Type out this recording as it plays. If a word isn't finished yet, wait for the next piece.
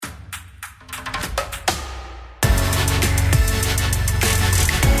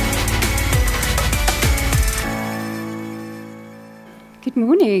Good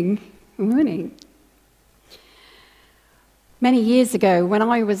morning. Good morning. Many years ago, when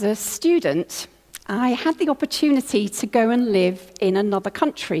I was a student, I had the opportunity to go and live in another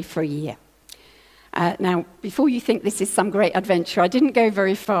country for a year. Now, before you think this is some great adventure, I didn't go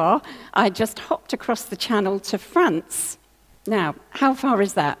very far. I just hopped across the channel to France. Now, how far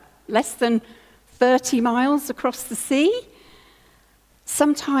is that? Less than 30 miles across the sea?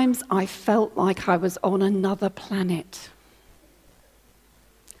 Sometimes I felt like I was on another planet.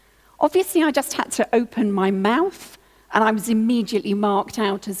 Obviously, I just had to open my mouth, and I was immediately marked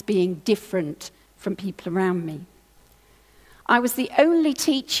out as being different from people around me. I was the only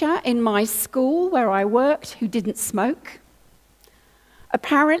teacher in my school where I worked who didn't smoke.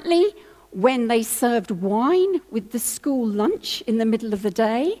 Apparently, when they served wine with the school lunch in the middle of the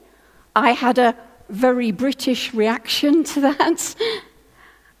day, I had a very British reaction to that.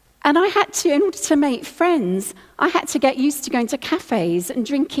 And I had to, in order to make friends, I had to get used to going to cafes and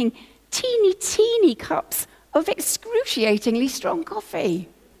drinking teeny cups of excruciatingly strong coffee.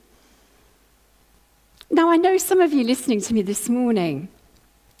 Now, I know some of you listening to me this morning,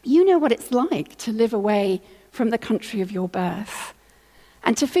 you know what it's like to live away from the country of your birth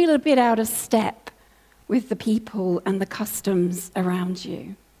and to feel a bit out of step with the people and the customs around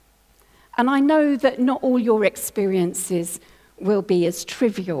you. And I know that not all your experiences will be as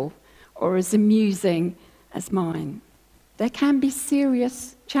trivial or as amusing as mine. There can be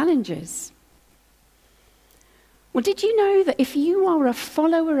serious challenges. Well, did you know that if you are a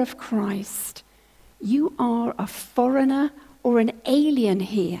follower of Christ, you are a foreigner or an alien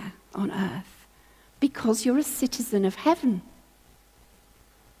here on earth because you're a citizen of heaven?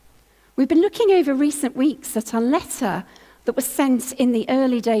 We've been looking over recent weeks at a letter that was sent in the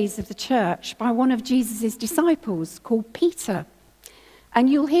early days of the church by one of Jesus' disciples called Peter. And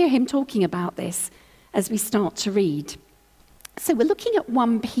you'll hear him talking about this as we start to read. So we're looking at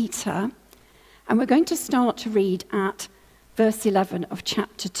 1 Peter, and we're going to start to read at verse 11 of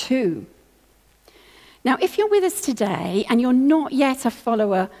chapter 2. Now, if you're with us today and you're not yet a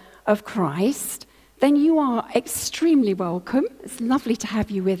follower of Christ, then you are extremely welcome. It's lovely to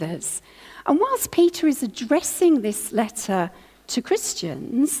have you with us. And whilst Peter is addressing this letter to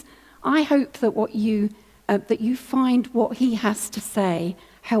Christians, I hope that you find what he has to say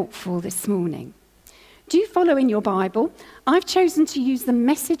helpful this morning. Do follow in your Bible. I've chosen to use the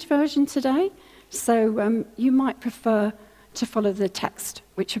Message version today, so you might prefer to follow the text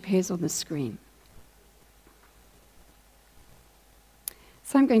which appears on the screen.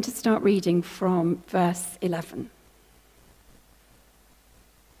 So I'm going to start reading from verse 11.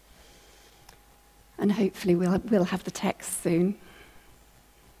 And hopefully we'll have the text soon.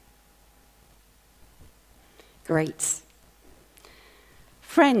 Great.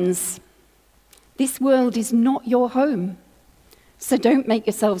 Friends, this world is not your home, so don't make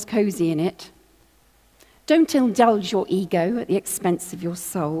yourselves cozy in it. Don't indulge your ego at the expense of your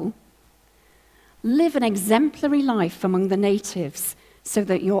soul. Live an exemplary life among the natives so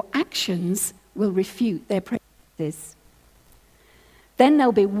that your actions will refute their practices. Then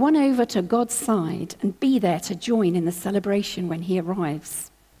they'll be won over to God's side and be there to join in the celebration when he arrives.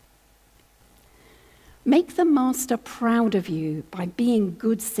 Make the master proud of you by being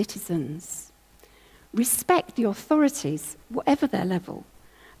good citizens. Respect the authorities, whatever their level.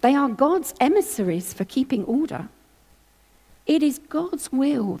 They are God's emissaries for keeping order. It is God's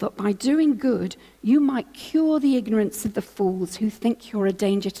will that by doing good, you might cure the ignorance of the fools who think you're a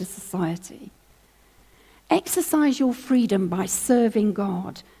danger to society. Exercise your freedom by serving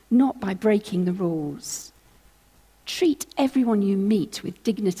God, not by breaking the rules. Treat everyone you meet with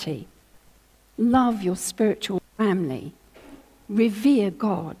dignity. Love your spiritual family. Revere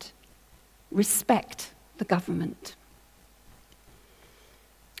God. Respect the government.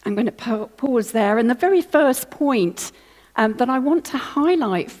 I'm going to pause there. And the very first point that I want to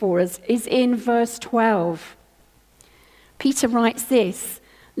highlight for us is in verse 12. Peter writes this: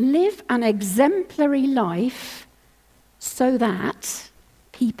 live an exemplary life so that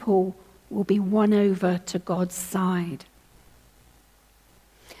people will be won over to God's side.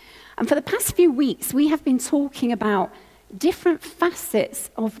 And for the past few weeks, we have been talking about different facets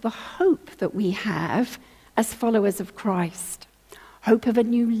of the hope that we have as followers of Christ. Hope of a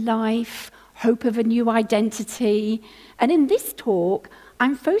new life, hope of a new identity. And in this talk,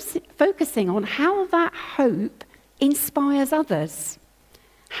 I'm focusing on how that hope inspires others,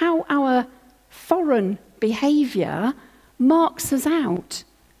 how our foreign behavior marks us out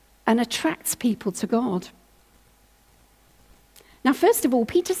and attracts people to God. Now, first of all,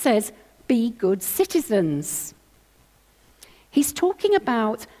 Peter says, be good citizens. He's talking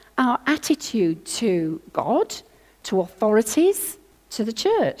about our attitude to God, to authorities, to the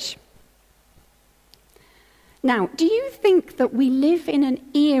church. Now, do you think that we live in an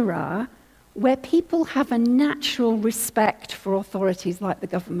era where people have a natural respect for authorities like the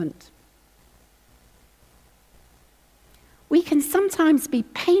government? We can sometimes be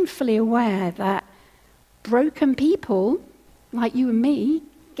painfully aware that broken people, like you and me,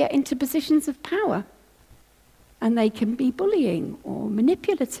 get into positions of power, and they can be bullying or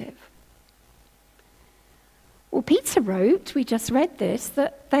manipulative. Well, Peter wrote, we just read this,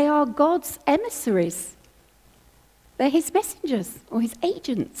 that they are God's emissaries. They're his messengers or his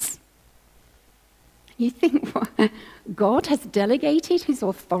agents. You think, what, God has delegated his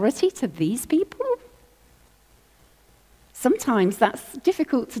authority to these people? Sometimes that's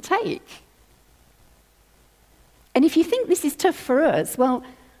difficult to take. And if you think this is tough for us, well,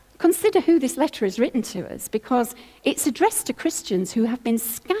 consider who this letter is written to us, because it's addressed to Christians who have been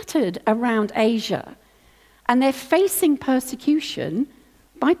scattered around Asia, and they're facing persecution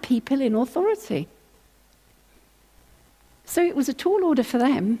by people in authority. So it was a tall order for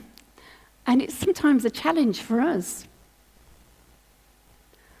them, and it's sometimes a challenge for us.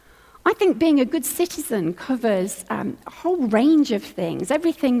 I think being a good citizen covers a whole range of things,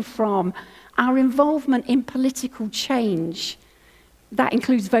 everything from our involvement in political change, that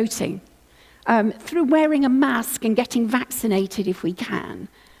includes voting, through wearing a mask and getting vaccinated if we can,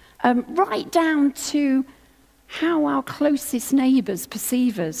 right down to how our closest neighbours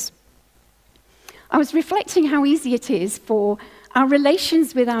perceive us. I was reflecting how easy it is for our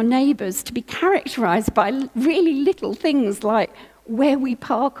relations with our neighbours to be characterised by really little things like where we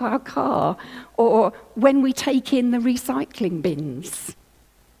park our car or when we take in the recycling bins.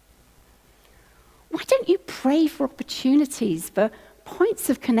 Why don't you pray for opportunities for points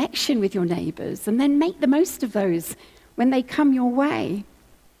of connection with your neighbours and then make the most of those when they come your way?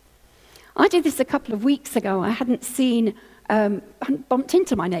 I did this a couple of weeks ago. I hadn't bumped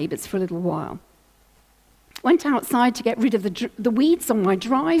into my neighbours for a little while. Went outside to get rid of the weeds on my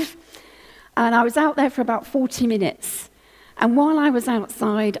drive, and I was out there for about 40 minutes. And while I was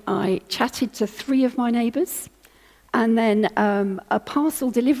outside, I chatted to 3 of my neighbours, and then a parcel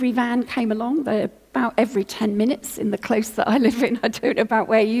delivery van came along. They're about every 10 minutes in the close that I live in. I don't know about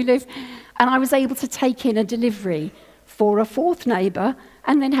where you live. And I was able to take in a delivery for a 4th neighbour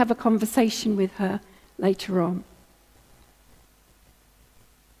and then have a conversation with her later on.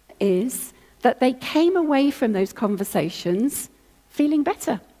 Is that they came away from those conversations feeling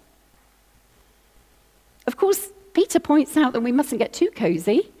better. Of course, Peter points out that we mustn't get too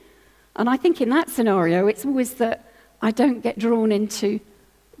cozy, and I think in that scenario it's always that I don't get drawn into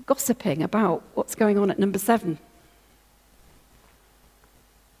gossiping about what's going on at number 7.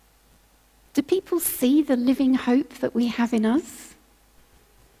 Do people see the living hope that we have in us?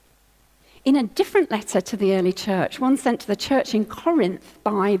 In a different letter to the early church, one sent to the church in Corinth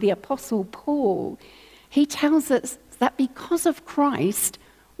by the Apostle Paul, he tells us that because of Christ,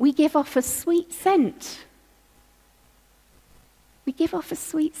 we give off a sweet scent. We give off a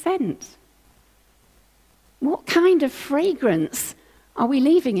sweet scent. What kind of fragrance are we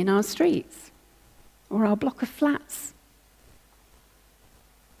leaving in our streets or our block of flats?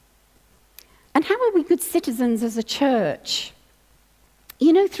 And how are we good citizens as a church?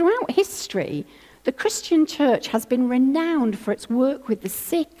 You know, throughout history, the Christian church has been renowned for its work with the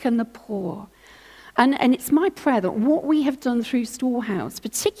sick and the poor. And it's my prayer that what we have done through Storehouse,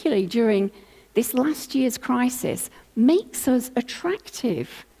 particularly during this last year's crisis, makes us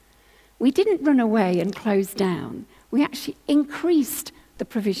attractive. We didn't run away and close down. We actually increased the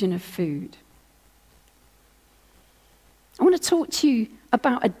provision of food. I want to talk to you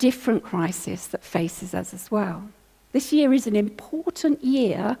about a different crisis that faces us as well. This year is an important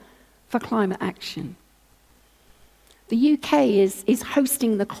year for climate action. The UK is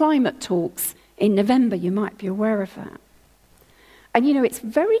hosting the climate talks in November. You might be aware of that. And you know, it's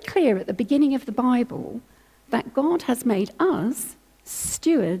very clear at the beginning of the Bible that God has made us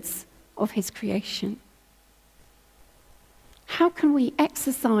stewards of his creation. How can we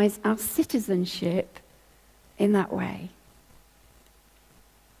exercise our citizenship in that way?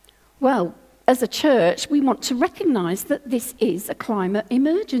 Well, as a church, we want to recognise that this is a climate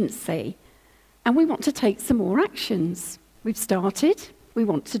emergency, and we want to take some more actions. We've started, we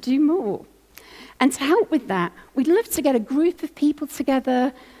want to do more. And to help with that, we'd love to get a group of people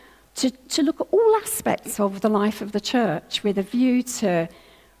together to look at all aspects of the life of the church with a view to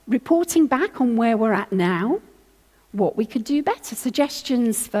reporting back on where we're at now, what we could do better,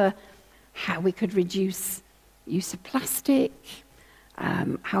 suggestions for how we could reduce use of plastic,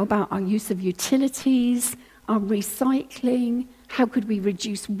 how about our use of utilities, our recycling, how could we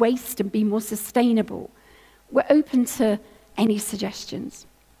reduce waste and be more sustainable? We're open to any suggestions.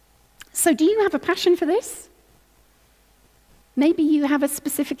 So do you have a passion for this? Maybe you have a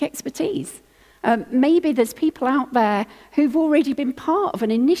specific expertise. Maybe there's people out there who've already been part of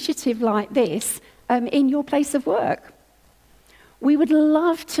an initiative like this in your place of work. We would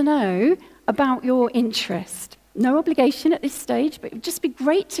love to know about your interest. No obligation at this stage, but it would just be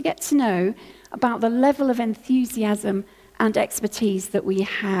great to get to know about the level of enthusiasm and expertise that we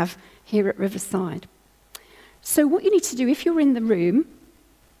have here at Riverside. So what you need to do, if you're in the room,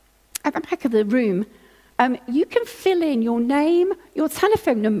 at the back of the room, you can fill in your name, your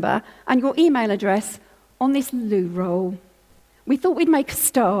telephone number, and your email address on this loo roll. We thought we'd make a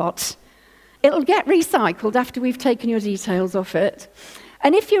start. It'll get recycled after we've taken your details off it.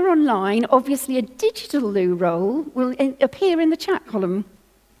 And if you're online, obviously a digital loo roll will appear in the chat column,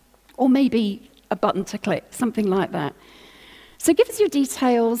 or maybe a button to click, something like that. So give us your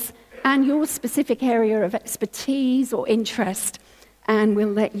details and your specific area of expertise or interest, and we'll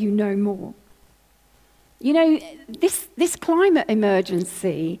let you know more. You know, this climate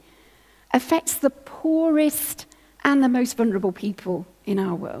emergency affects the poorest and the most vulnerable people in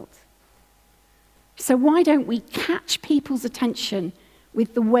our world. So why don't we catch people's attention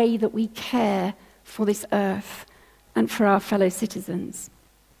with the way that we care for this earth and for our fellow citizens?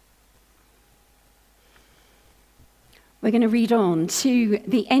 We're going to read on to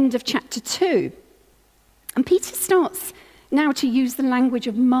the end of chapter 2. And Peter starts now to use the language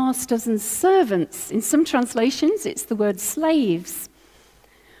of masters and servants. In some translations, it's the word slaves.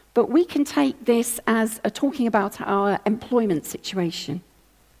 But we can take this as talking about our employment situation.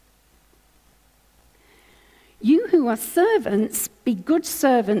 You who are servants, be good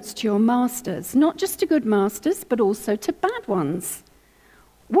servants to your masters, not just to good masters, but also to bad ones.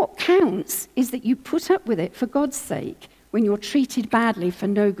 What counts is that you put up with it for God's sake when you're treated badly for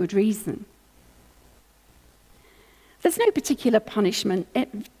no good reason. There's no particular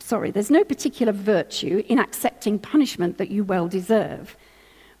virtue in accepting punishment that you well deserve.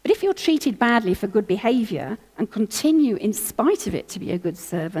 But if you're treated badly for good behavior and continue in spite of it to be a good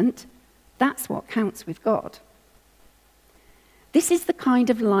servant, that's what counts with God. This is the kind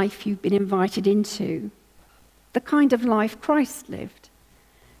of life you've been invited into, the kind of life Christ lived.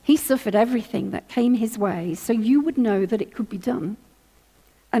 He suffered everything that came his way so you would know that it could be done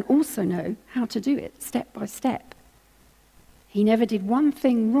and also know how to do it step by step. He never did one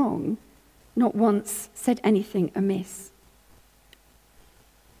thing wrong, not once said anything amiss.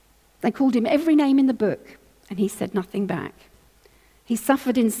 They called him every name in the book, and he said nothing back. He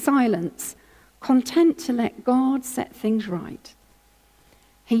suffered in silence, content to let God set things right.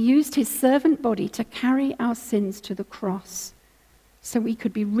 He used his servant body to carry our sins to the cross so we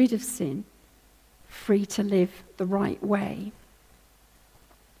could be rid of sin, free to live the right way.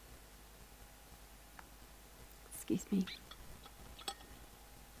 Excuse me.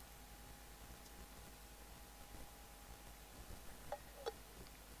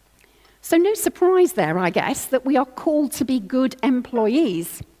 So no surprise there, I guess, that we are called to be good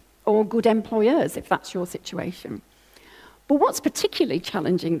employees or good employers, if that's your situation. But what's particularly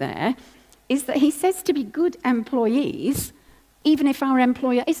challenging there is that he says to be good employees even if our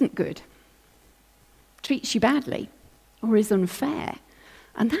employer isn't good, treats you badly, or is unfair.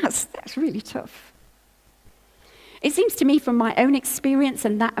 And that's really tough. It seems to me from my own experience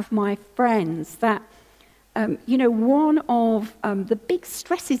and that of my friends that one of the big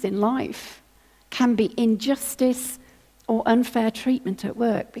stresses in life can be injustice or unfair treatment at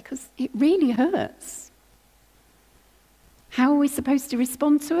work, because it really hurts. How are we supposed to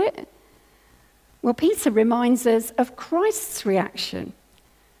respond to it? Well, Peter reminds us of Christ's reaction.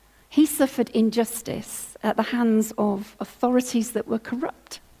 He suffered injustice at the hands of authorities that were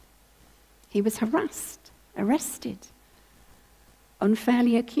corrupt. He was harassed, arrested,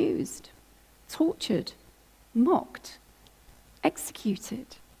 unfairly accused, tortured, mocked,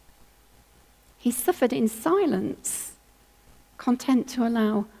 executed. He suffered in silence, content to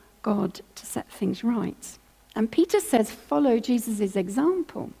allow God to set things right. And Peter says, follow Jesus'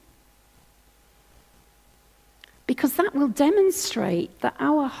 example, because that will demonstrate that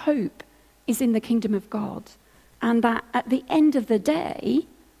our hope is in the kingdom of God, and that at the end of the day,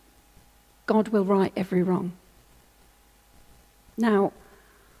 God will right every wrong. Now,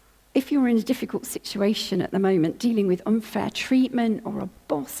 if you're in a difficult situation at the moment, dealing with unfair treatment or a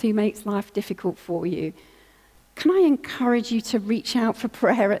boss who makes life difficult for you, can I encourage you to reach out for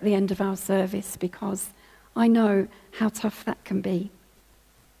prayer at the end of our service, because I know how tough that can be.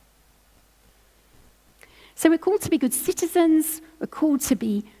 So we're called to be good citizens, we're called to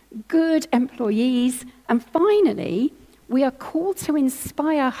be good employees, and finally, we are called to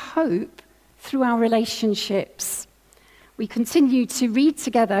inspire hope through our relationships. we continue to read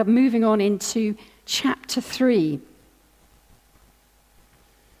together, moving on into chapter 3.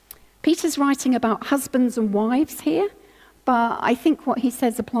 Peter's writing about husbands and wives here, but I think what he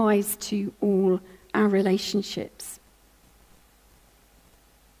says applies to all our relationships.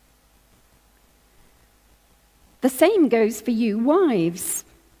 The same goes for you, wives.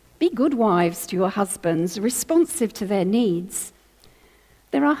 Be good wives to your husbands, responsive to their needs.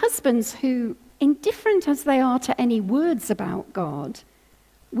 There are husbands who, indifferent as they are to any words about God,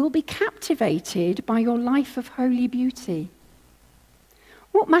 will be captivated by your life of holy beauty.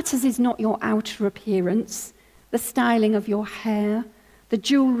 What matters is not your outer appearance, the styling of your hair, the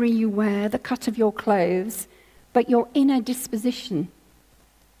jewelry you wear, the cut of your clothes, but your inner disposition.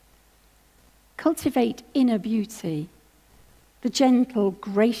 Cultivate inner beauty, the gentle,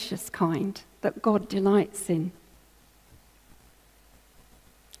 gracious kind that God delights in.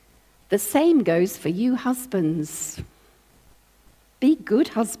 The same goes for you husbands. Be good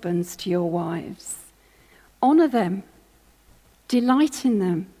husbands to your wives. Honor them. Delight in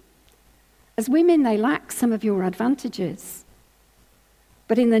them. As women, they lack some of your advantages.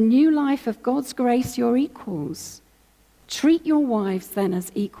 But in the new life of God's grace, you're equals. Treat your wives then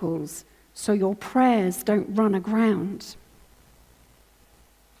as equals, so your prayers don't run aground.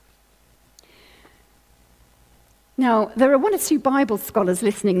 Now, there are one or two Bible scholars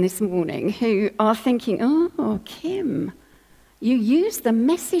listening this morning who are thinking, oh, Kim, you use the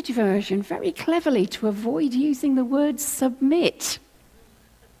Message version very cleverly to avoid using the word submit.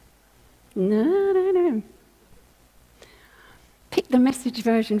 No. Pick the Message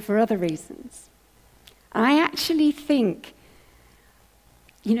version for other reasons. I actually think,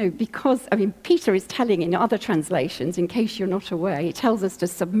 because, Peter is telling in other translations, in case you're not aware, he tells us to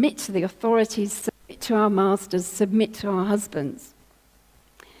submit to the authorities, submit to our masters, submit to our husbands.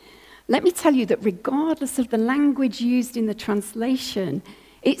 Let me tell you that regardless of the language used in the translation,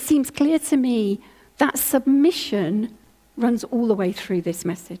 it seems clear to me that submission runs all the way through this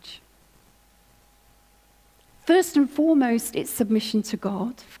message. First and foremost, it's submission to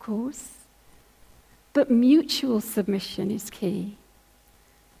God, of course, but mutual submission is key.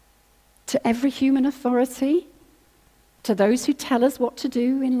 To every human authority, to those who tell us what to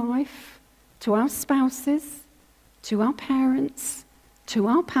do in life, to our spouses, to our parents, to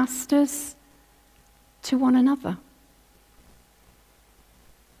our pastors, to one another.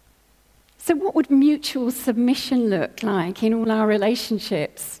 So what would mutual submission look like in all our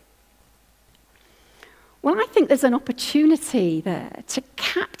relationships? Well, I think there's an opportunity there to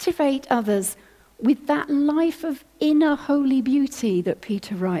captivate others with that life of inner holy beauty that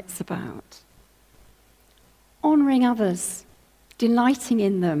Peter writes about. Honoring others, delighting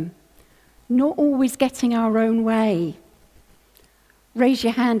in them, not always getting our own way. Raise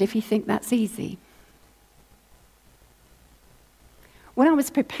your hand if you think that's easy. When I was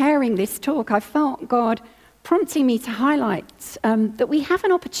preparing this talk, I felt God prompting me to highlight that we have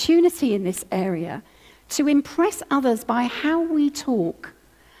an opportunity in this area to impress others by how we talk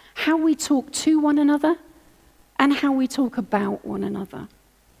to one another, and how we talk about one another.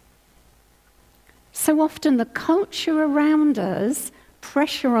 So often the culture around us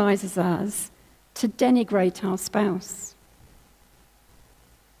pressurizes us to denigrate our spouse,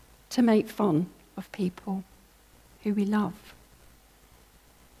 to make fun of people who we love.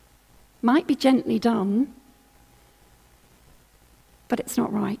 Might be gently done, but it's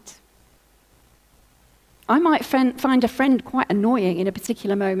not right. I might find a friend quite annoying in a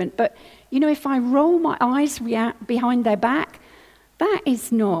particular moment, but if I roll my eyes behind their back, that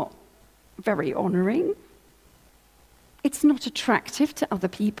is not very honoring. It's not attractive to other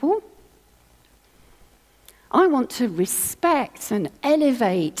people. I want to respect and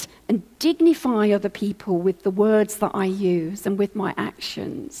elevate and dignify other people with the words that I use and with my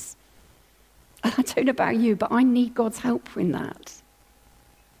actions. And I don't know about you, but I need God's help in that.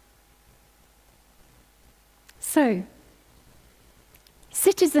 So,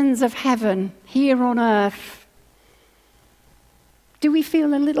 citizens of heaven here on earth, do we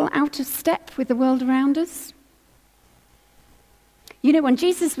feel a little out of step with the world around us? When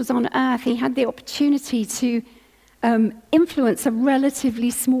Jesus was on earth, he had the opportunity to influence a relatively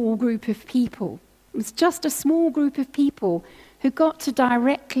small group of people. It was just a small group of people who got to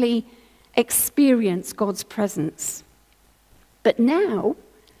directly experience God's presence. But now,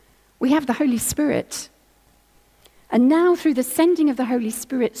 we have the Holy Spirit. And now, through the sending of the Holy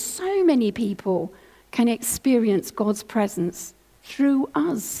Spirit, so many people can experience God's presence through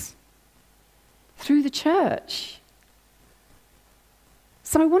us, through the church.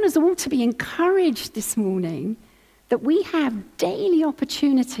 So I want us all to be encouraged this morning that we have daily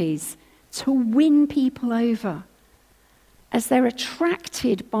opportunities to win people over, as they're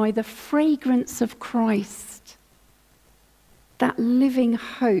attracted by the fragrance of Christ, that living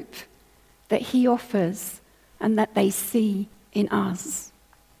hope that he offers and that they see in us.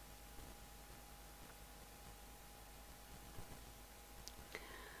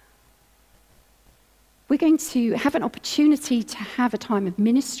 We're going to have an opportunity to have a time of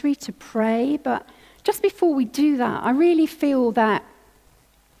ministry, to pray, but just before we do that, I really feel that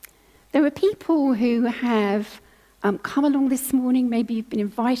there are people who have come along this morning. Maybe you've been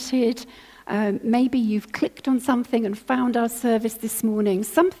invited, maybe you've clicked on something and found our service this morning.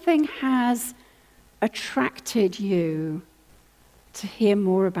 Something has attracted you to hear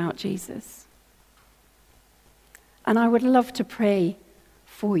more about Jesus. And I would love to pray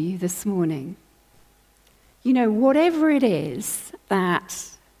for you this morning. You know, whatever it is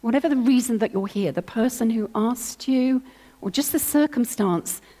whatever the reason that you're here, the person who asked you, or just the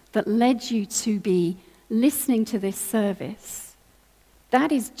circumstance that led you to be listening to this service,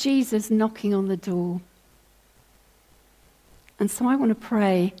 that is Jesus knocking on the door. And so I want to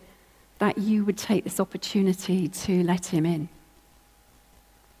pray that you would take this opportunity to let him in.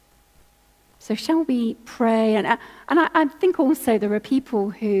 So shall we pray? And I think also there are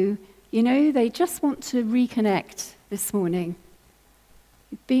people who, you know, they just want to reconnect this morning.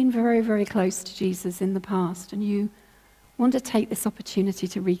 You've been very, very close to Jesus in the past, and you want to take this opportunity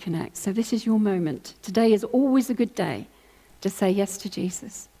to reconnect. So this is your moment. Today is always a good day to say yes to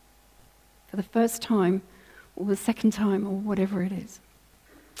Jesus for the first time or the second time or whatever it is.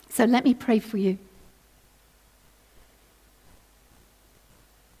 So let me pray for you.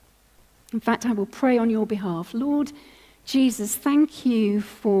 In fact, I will pray on your behalf. Lord Jesus, thank you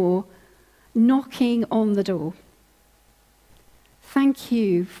for knocking on the door. Thank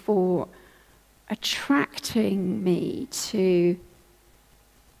you for attracting me to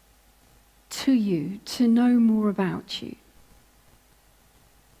you, to know more about you.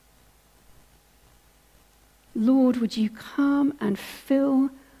 Lord, would you come and fill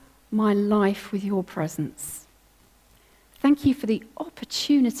my life with your presence? Thank you for the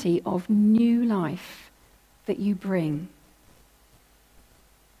opportunity of new life that you bring.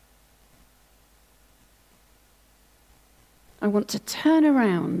 I want to turn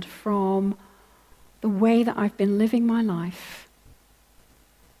around from the way that I've been living my life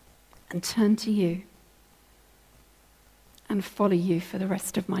and turn to you and follow you for the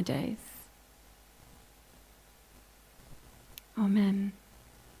rest of my days. Amen.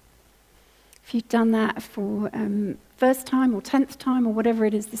 If you've done that for first time or 10th time or whatever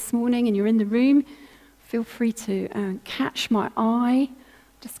it is this morning and you're in the room, feel free to catch my eye. I'm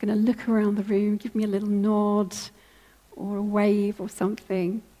just going to look around the room, give me a little nod or a wave or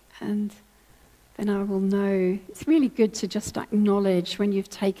something, and then I will know. It's really good to just acknowledge when you've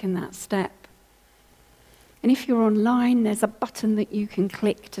taken that step. And if you're online, there's a button that you can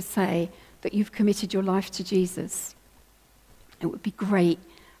click to say that you've committed your life to Jesus. It would be great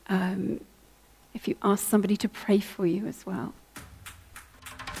if you asked somebody to pray for you as well.